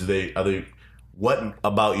mean, what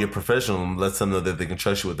about your professional lets them know that they can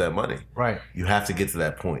trust you with that money? Right. You have to get to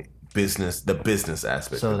that point. The business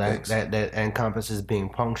aspect. So of that things. encompasses being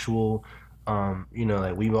punctual. You know,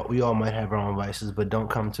 like we all might have our own vices, but don't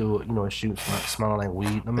come to, you know, a shoot smelling like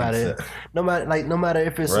weed. No matter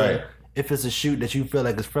if it's if it's a shoot that you feel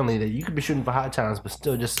like is friendly, that you could be shooting for high times, but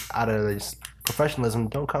still just out of this professionalism,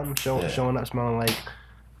 don't come showing up smelling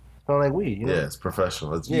like weed. You know? Yeah, it's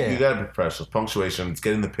professional. You got to be professional. It's punctuation. It's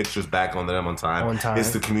getting the pictures back on them on time.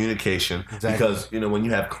 It's the communication. Exactly. Because, you know, when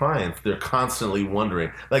you have clients, they're constantly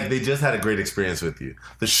wondering. Like, they just had a great experience with you.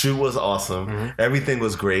 The shoot was awesome. Mm-hmm. Everything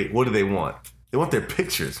was great. What do they want? They want their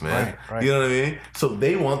pictures, man. Right. You know what I mean? So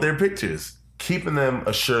they want their pictures. Keeping them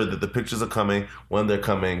assured that the pictures are coming, when they're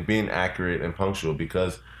coming, being accurate and punctual,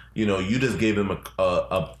 because, you know, you just gave them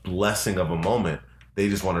a blessing of a moment. They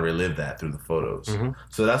just want to relive that through the photos. Mm-hmm.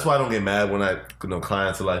 So that's why I don't get mad when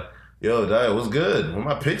clients are like, yo, Dayo, what's good? Where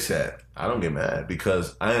my pics at? I don't get mad,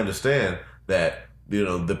 because I understand that, you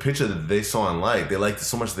know, the picture that they saw and liked, they liked it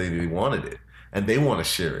so much that they wanted it. And they want to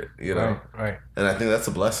share it, you know? Right. And I think that's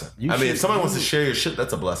a blessing. If somebody wants to share your shit,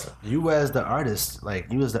 that's a blessing. You as the artist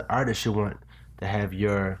should want to have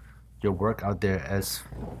your work out there as,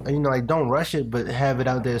 you know, like, don't rush it, but have it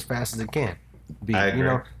out there as fast as it can. I agree. You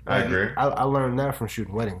know, I agree. I learned that from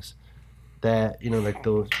shooting weddings, that, you know, like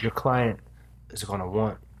your client is going to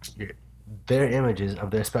want their images of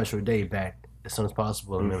their special day back as soon as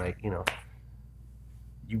possible. I mean, like, you know,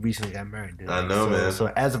 you recently got married, dude. I know, man. So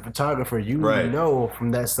as a photographer, you know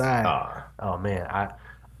from that side. Oh man,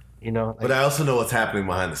 but I also know what's happening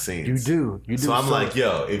behind the scenes. You do. So I'm like,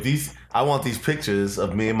 yo, I want these pictures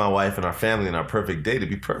of me and my wife and our family and our perfect day to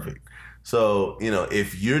be perfect. So,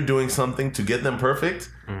 if you're doing something to get them perfect,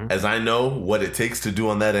 as I know what it takes to do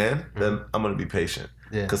on that end, then I'm going to be patient.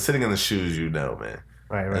 Yeah. Because sitting in the shoes, man.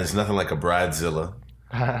 Right. And it's nothing like a bridezilla.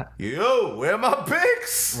 Yo, where are my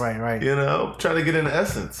pics? Right. Trying to get into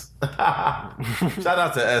Essence. Shout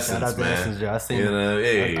out to Essence, Shout out to Essence, Joe. I seen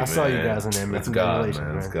hey, I saw you guys in there, man. It's God,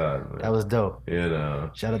 man. It's God, man. That was dope.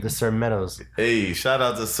 Shout out to Sir Meadows. Hey, shout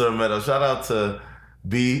out to Sir Meadows. Shout out to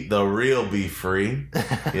the real Be Free.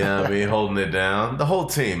 You know what I mean? Holding it down. The whole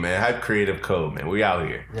team, man. Hype Creative Code, man. We out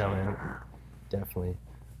here. Yeah, man. Definitely.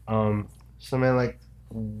 So, man, like,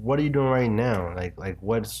 what are you doing right now? Like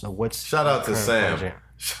what's shout out to Sam. Project?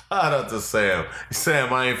 Shout out to Sam.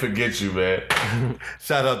 Sam, I ain't forget you, man.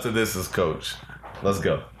 Shout out to This Is Coach. Let's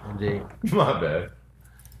go. Indeed. My bad.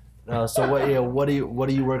 So what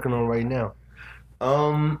are you working on right now?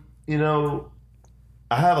 I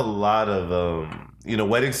have a lot of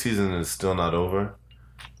wedding season is still not over.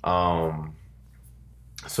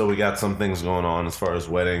 So we got some things going on as far as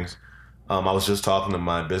weddings. I was just talking to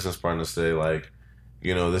my business partner today, like,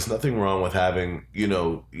 there's nothing wrong with having,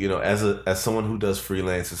 as someone who does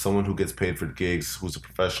freelance, as someone who gets paid for gigs, who's a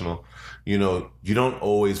professional, you don't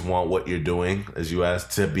always want what you're doing, as you asked,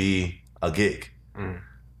 to be a gig.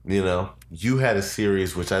 You had a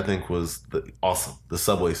series which I think was awesome, the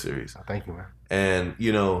Subway series. Oh, thank you, man. And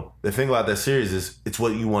the thing about that series is it's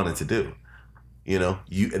what you wanted to do. And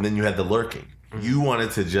then you had the lurking. Mm-hmm. You wanted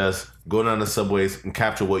to just go down the subways and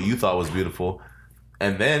capture what you thought was beautiful,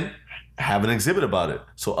 and then have an exhibit about it,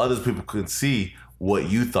 so other people could see what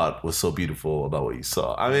you thought was so beautiful about what you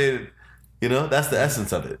saw. I mean, that's the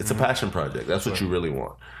essence of it. It's a passion project. That's what you really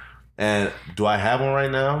want. And do I have one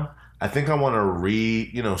right now? I think I want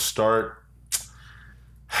to start.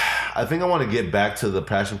 I think I want to get back to the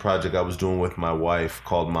passion project I was doing with my wife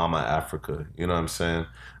called Mama Africa. You know what I'm saying?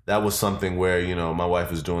 That was something where, my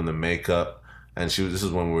wife was doing the makeup, and this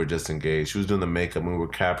is when we were just engaged. She was doing the makeup, and we were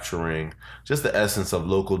capturing just the essence of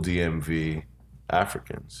local DMV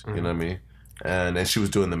Africans. You know what I mean? And she was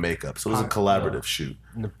doing the makeup. So it was a collaborative shoot.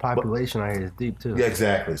 And the population out here is deep too. Yeah,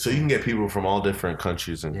 exactly. So you can get people from all different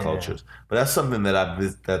countries and cultures. But that's something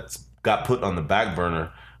that's got put on the back burner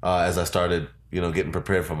as I started, getting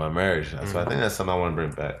prepared for my marriage. So I think that's something I want to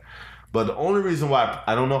bring back. But the only reason why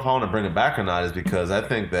I don't know if I want to bring it back or not is because I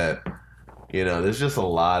think that, there's just a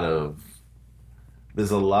lot of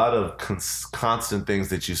constant things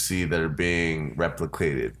that you see that are being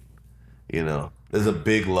replicated. There's a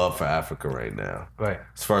big love for Africa right now. Right.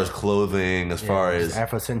 As far as clothing, as far as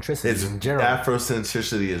Afrocentricity in general.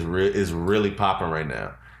 Afrocentricity is really popping right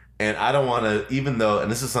now. And I don't want to, even though,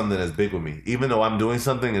 and this is something that's big with me, even though I'm doing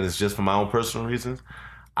something and it's just for my own personal reasons,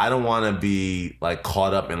 I don't want to be like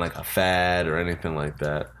caught up in like a fad or anything like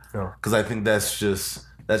that. No. Because I think that just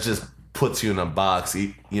puts you in a box,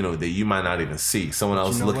 that you might not even see. Someone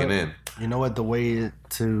else looking in. You know what? The way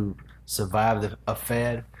to survive a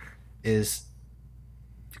fad is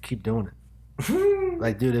to keep doing it.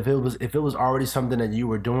 Like, dude, if it was already something that you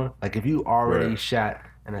were doing, like if you already shot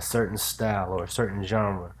in a certain style or a certain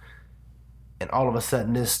genre, and all of a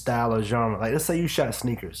sudden this style or genre, like let's say you shot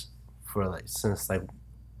sneakers for since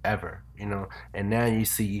ever, and now you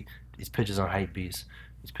see these pictures on Hypebeast,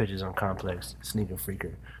 these pictures on Complex, Sneaker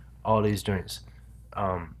Freaker, all these joints,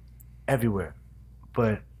 everywhere.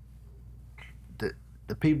 But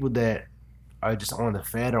the people that are just on the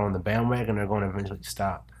fad or on the bandwagon are going to eventually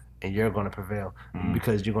stop, and you're going to prevail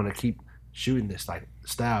because you're going to keep shooting this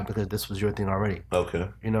style because this was your thing already. Okay.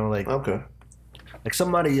 Okay. Like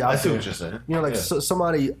somebody out I see there, what you're saying.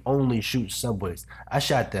 Somebody only shoots subways. I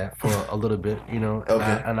shot that for a little bit,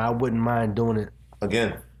 Okay. and I wouldn't mind doing it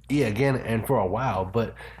again. Yeah, again, and for a while,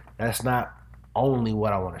 but that's not only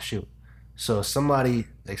what I want to shoot. So somebody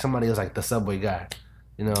is like the subway guy,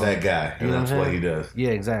 that guy, and that's what he does. Yeah,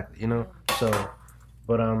 exactly. So,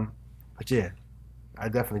 but yeah, I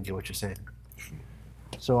definitely get what you're saying.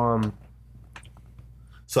 So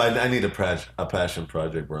So I need a passion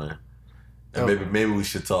project, Brian. And maybe we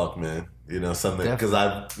should talk, man. Something, because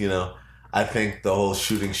I think the whole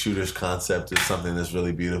shooting shooters concept is something that's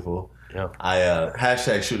really beautiful. Yep.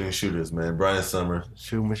 Hashtag shooting shooters, man. Brian Summers.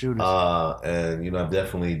 Shooting my shooters. And I've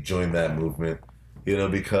definitely joined that movement.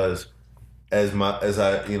 Because as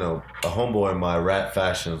a homeboy in my Rat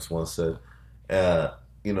Fashions once said,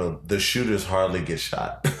 the shooters hardly get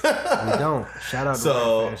shot. We don't. Shout out to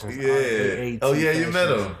so yeah. Oh yeah, you met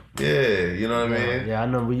him. Yeah, you know what I mean. Yeah, I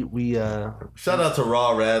know. We shout out to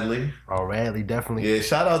Raw Radley. Raw Radley, definitely. Yeah,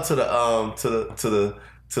 shout out to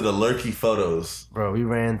the Lurky Photos. Bro, we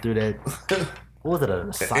ran through that. What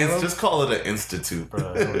was it? It's just call it an institute.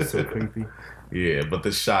 Bro, that was so creepy. Yeah, but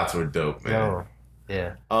the shots were dope, man. Yo,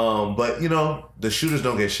 yeah. But the shooters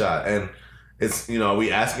don't get shot, and it's are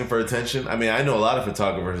we asking for attention? I mean, I know a lot of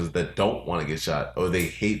photographers that don't want to get shot or they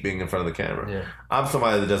hate being in front of the camera. Yeah. I'm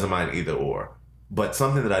somebody that doesn't mind either or, but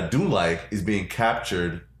something that I do like is being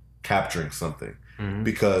capturing something,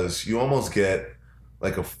 because you almost get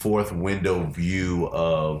like a fourth window view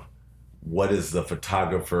of what is the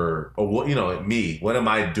photographer, or what me. What am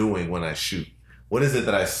I doing when I shoot? What is it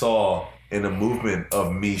that I saw in the movement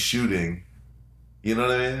of me shooting? You know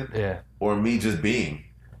what I mean? Yeah. Or me just being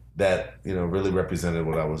that, really represented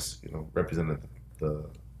what I was, represented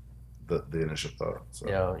the initial thought. So.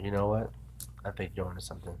 Yo, you know what? I think you're onto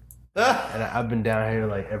something. And I've been down here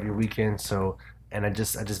like every weekend, and I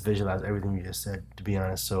just visualized everything you just said, to be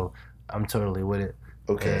honest. So I'm totally with it.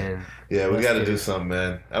 Okay. Yeah, we got to do something,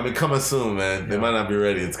 man. I mean, coming soon, man. They might not be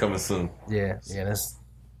ready. It's coming soon. Yeah.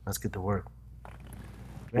 Let's get to work.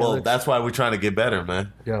 Man, well, that's why we're trying to get better,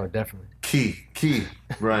 man. Yo, definitely. Key,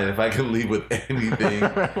 Brian. If I can leave with anything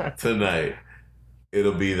tonight,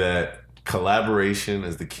 it'll be that collaboration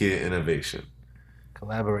is the key to innovation.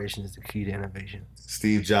 Collaboration is the key to innovation.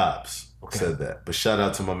 Steve Jobs said that. But shout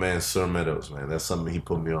out to my man, Sir Meadows, man. That's something he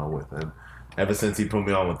put me on with. And ever since he put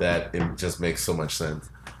me on with that, it just makes so much sense.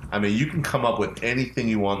 I mean, you can come up with anything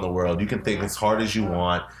you want in the world. You can think as hard as you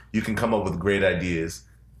want. You can come up with great ideas.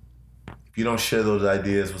 If you don't share those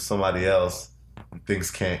ideas with somebody else, things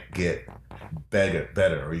can't get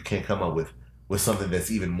better, or you can't come up with something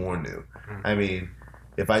that's even more new. I mean,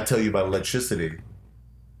 if I tell you about electricity,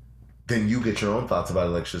 then you get your own thoughts about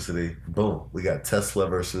electricity. Boom. We got Tesla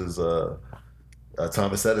versus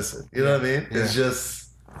Thomas Edison. You know what I mean? Yeah. It's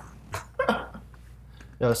just...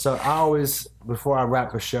 Yo, so I always, before I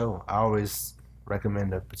wrap a show, I always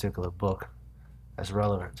recommend a particular book that's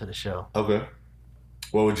relevant to the show. Okay.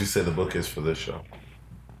 What would you say the book is for this show?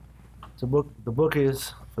 The book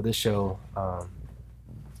is for this show.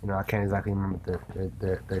 I can't exactly remember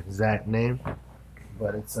the exact name,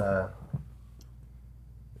 but it's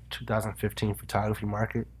 2015 photography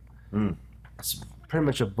market. It's pretty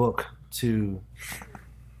much a book to,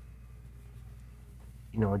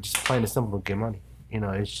 just plain and simple, get money.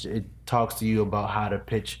 It talks to you about how to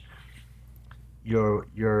pitch your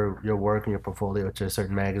work and your portfolio to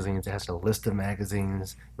certain magazines. It has a list of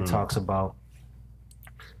magazines. It talks about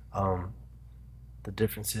the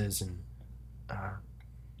differences and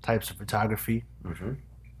types of photography.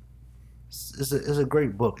 It's a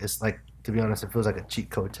great book. It's like, to be honest, it feels like a cheat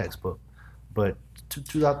code textbook. But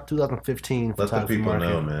 2015 let the people market,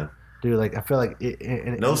 know, man. Dude, like, I feel like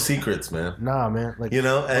it no secrets, man. Nah, man. Like,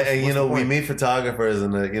 we meet photographers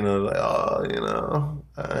and they don't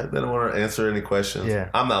want to answer any questions. Yeah.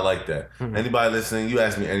 I'm not like that. Anybody listening, you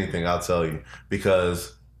ask me anything, I'll tell you,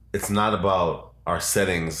 because it's not about our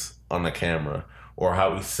settings on the camera or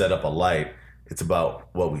how we set up a light. It's about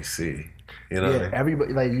what we see. Yeah, what I mean?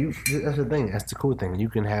 Everybody, like, that's the thing. That's the cool thing. You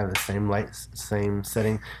can have the same lights, same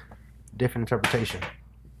setting, different interpretation,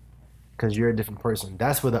 because you're a different person.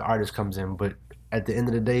 That's where the artist comes in. But at the end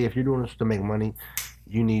of the day, if you're doing this to make money,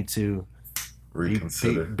 you need to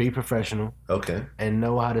reconsider, be professional, and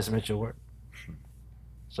know how to submit your work.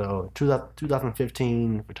 So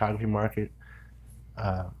 2015 photography market.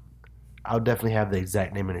 I'll definitely have the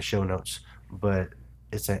exact name in the show notes, but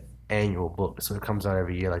it's an annual book, so it comes out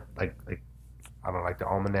every year, like I don't know, like the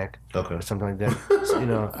almanac, or something like that. So,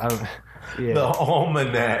 I don't. Yeah. The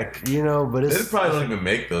almanac. But they probably don't even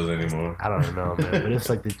make those anymore. I don't know, man. But it's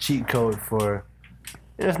like the cheat code for.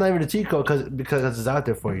 It's not even the cheat code because it's out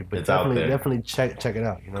there for you. But it's definitely check it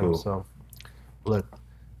out. Cool. So, look,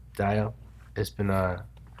 Dayo, it's been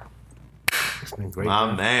great.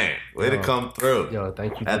 My man, way to come through. Yo,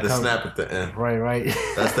 thank you. Had to snap at the end. Right.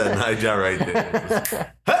 That's that Niger right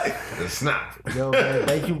there. Hey, the snap. Yo, man,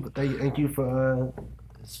 thank you for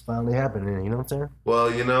it's finally happening. You know what I'm saying?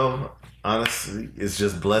 Well, honestly, it's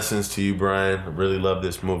just blessings to you, Brian. I really love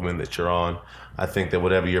this movement that you're on. I think that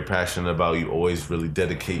whatever you're passionate about, you always really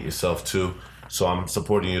dedicate yourself to. So I'm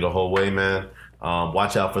supporting you the whole way, man.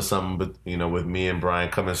 Watch out for something, with me and Brian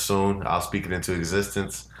coming soon. I'll speak it into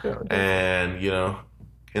existence. Yeah, and,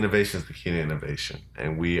 innovation is the key to innovation.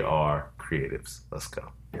 And we are creatives. Let's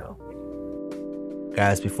go. Yeah.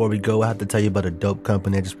 Guys, before we go, I have to tell you about a dope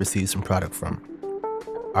company I just received some product from.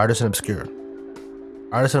 Artisan Obscure.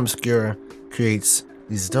 Artisan Obscure creates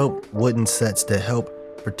these dope wooden sets that help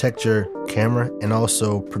protect your camera and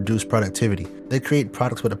also produce productivity. They create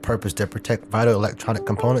products with a purpose that protect vital electronic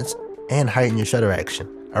components and heighten your shutter action.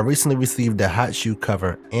 I recently received a hot shoe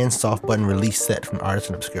cover and soft button release set from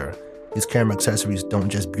Artisan Obscura. These camera accessories don't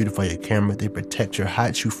just beautify your camera, they protect your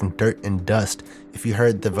hot shoe from dirt and dust. If you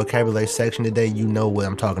heard the vocabulary section today, you know what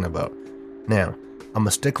I'm talking about. Now, I'm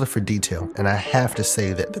a stickler for detail, and I have to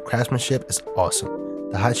say that the craftsmanship is awesome.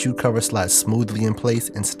 The hot shoe cover slides smoothly in place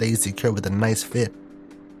and stays secure with a nice fit.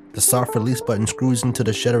 The soft release button screws into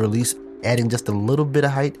the shutter release, adding just a little bit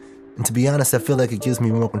of height, and to be honest, I feel like it gives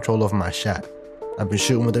me more control over my shot. I've been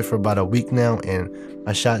shooting with it for about a week now, and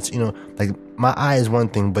my shots, like my eye is one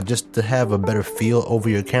thing, but just to have a better feel over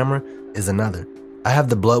your camera is another. I have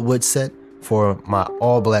the Bloodwood set for my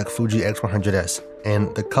all black Fuji X100S,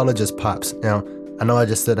 and the color just pops. Now, I know I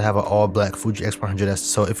just said I have an all black Fuji X100S,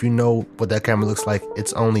 so if you know what that camera looks like,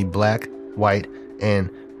 it's only black, white, and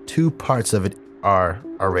two parts of it are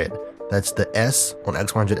red. That's the S on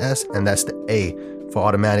X100S, and that's the A for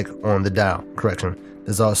automatic on the dial. Correction.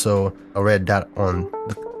 There's also a red dot on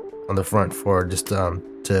the front for just to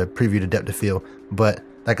preview the depth of field. But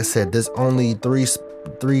like I said, there's only three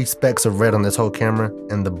specks of red on this whole camera,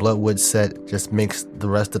 and the Bloodwood set just makes the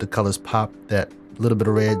rest of the colors pop. That little bit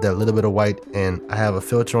of red, that little bit of white, and I have a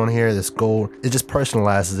filter on here that's gold. It just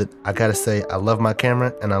personalizes it. I gotta say, I love my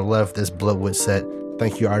camera, and I love this Bloodwood set.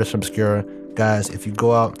 Thank you, Artisan Obscura. Guys, if you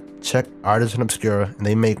go out, check Artisan Obscura, and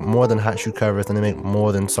they make more than hot shoe covers, and they make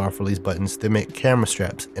more than soft release buttons. They make camera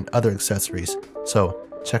straps and other accessories. So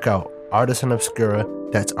check out Artisan Obscura.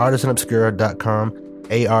 That's artisanobscura.com,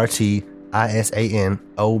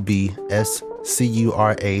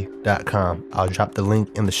 ARTISANOBSCURA.com. I'll drop the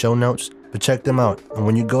link in the show notes, but check them out. And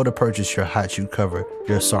when you go to purchase your hot shoe cover,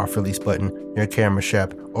 your soft release button, your camera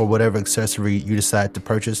strap, or whatever accessory you decide to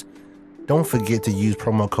purchase, don't forget to use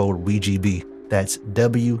promo code WEGB. That's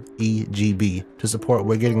WEGB to support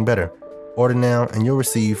We're Getting Better. Order now and you'll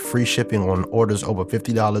receive free shipping on orders over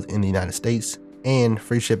 $50 in the United States and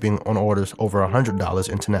free shipping on orders over $100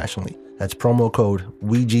 internationally. That's promo code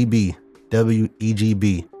WEGB,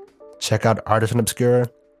 WEGB. Check out Artisan Obscura,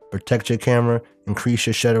 protect your camera, increase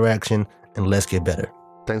your shutter action, and let's get better.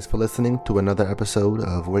 Thanks for listening to another episode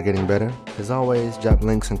of We're Getting Better. As always, drop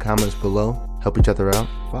links and comments below. Help each other out.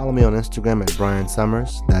 Follow me on Instagram at Brian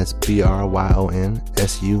Summers. That's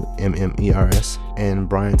BRYONSUMMERS and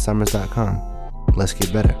BrianSummers.com. Let's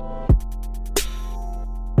get better.